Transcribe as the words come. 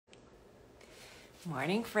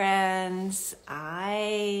Morning, friends.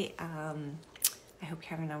 I hope you're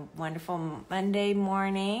having a wonderful Monday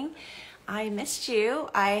morning. I missed you.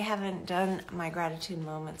 I haven't done my gratitude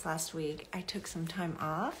moments last week. I took some time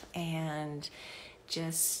off and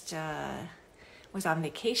just was on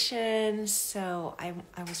vacation. So I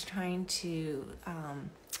was trying to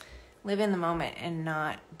live in the moment and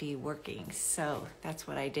not be working. So that's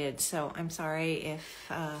what I did. So I'm sorry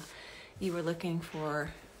if you were looking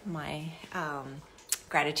for my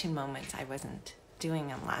gratitude moments. I wasn't doing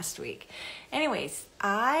them last week. Anyways,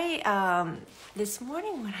 this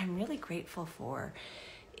morning what I'm really grateful for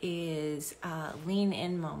is lean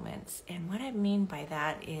in moments. And what I mean by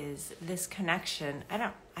that is this connection.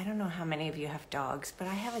 I don't know how many of you have dogs, but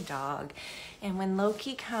I have a dog. And when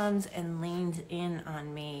Loki comes and leans in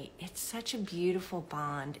on me, it's such a beautiful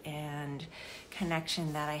bond and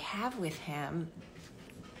connection that I have with him.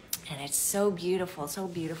 And it's so beautiful, so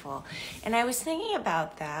beautiful. And I was thinking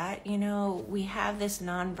about that. You know, we have this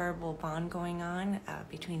nonverbal bond going on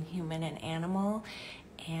between human and animal.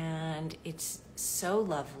 And it's so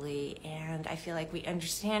lovely. And I feel like we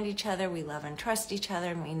understand each other. We love and trust each other.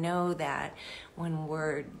 And we know that when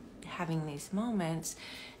we're having these moments.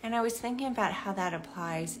 And I was thinking about how that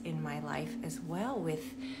applies in my life as well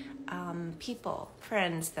with people,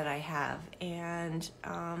 friends that I have. And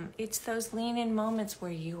it's those lean in moments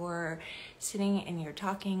where you're sitting and you're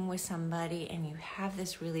talking with somebody and you have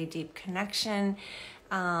this really deep connection,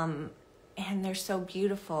 and they're so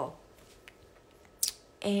beautiful.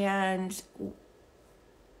 And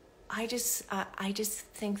I just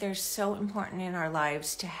think they're so important in our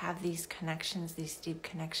lives to have these connections, these deep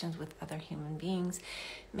connections with other human beings. It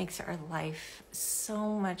makes our life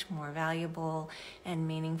so much more valuable and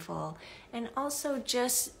meaningful. And also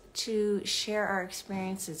just to share our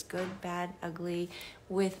experiences, good, bad, ugly,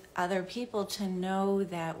 with other people, to know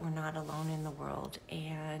that we're not alone in the world.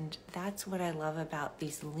 And that's what I love about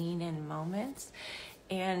these lean in moments.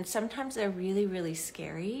 And sometimes they're really, really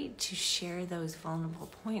scary to share those vulnerable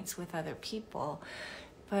points with other people.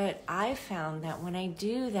 But I found that when I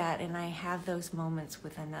do that and I have those moments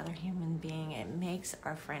with another human being, it makes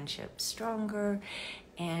our friendship stronger,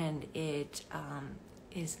 and it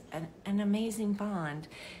is an amazing bond.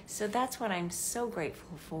 So that's what I'm so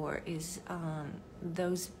grateful for, is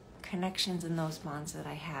those connections and those bonds that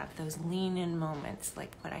I have, those lean-in moments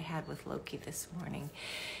like what I had with Loki this morning.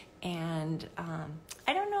 And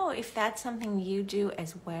I don't know if that's something you do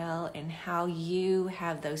as well, and how you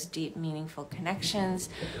have those deep, meaningful connections,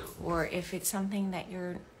 or if it's something that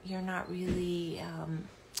you're not really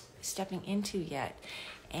stepping into yet.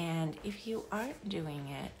 And if you aren't doing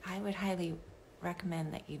it, I would highly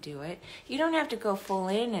recommend that you do it. You don't have to go full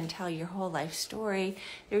in and tell your whole life story.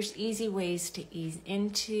 There's easy ways to ease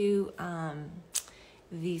into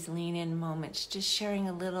these lean-in moments, just sharing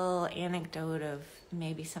a little anecdote of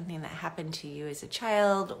maybe something that happened to you as a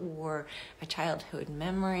child or a childhood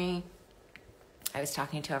memory. I was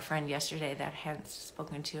talking to a friend yesterday that I hadn't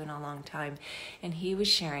spoken to in a long time, and he was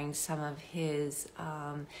sharing some of his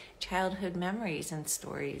childhood memories and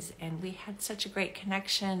stories, and we had such a great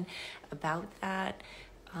connection about that,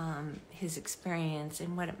 his experience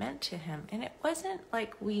and what it meant to him. And it wasn't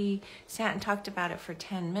like we sat and talked about it for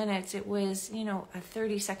 10 minutes. It was, a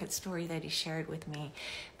 30-second story that he shared with me.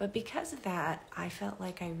 But because of that, I felt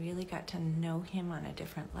like I really got to know him on a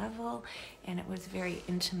different level, and it was very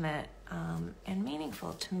intimate and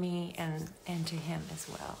meaningful to me and to him as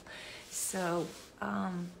well. So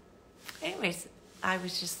anyways, I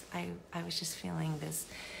was just feeling this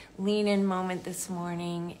lean-in moment this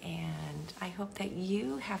morning, and I hope that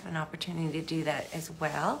you have an opportunity to do that as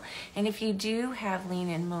well. And if you do have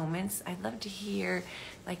lean-in moments, I'd love to hear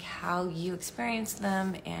how you experience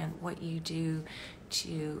them and what you do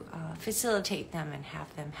to facilitate them and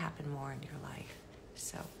have them happen more in your life.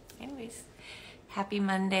 So anyways, happy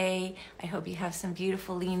Monday. I hope you have some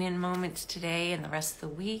beautiful lean-in moments today and the rest of the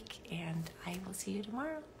week, and I will see you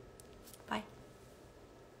tomorrow. Bye.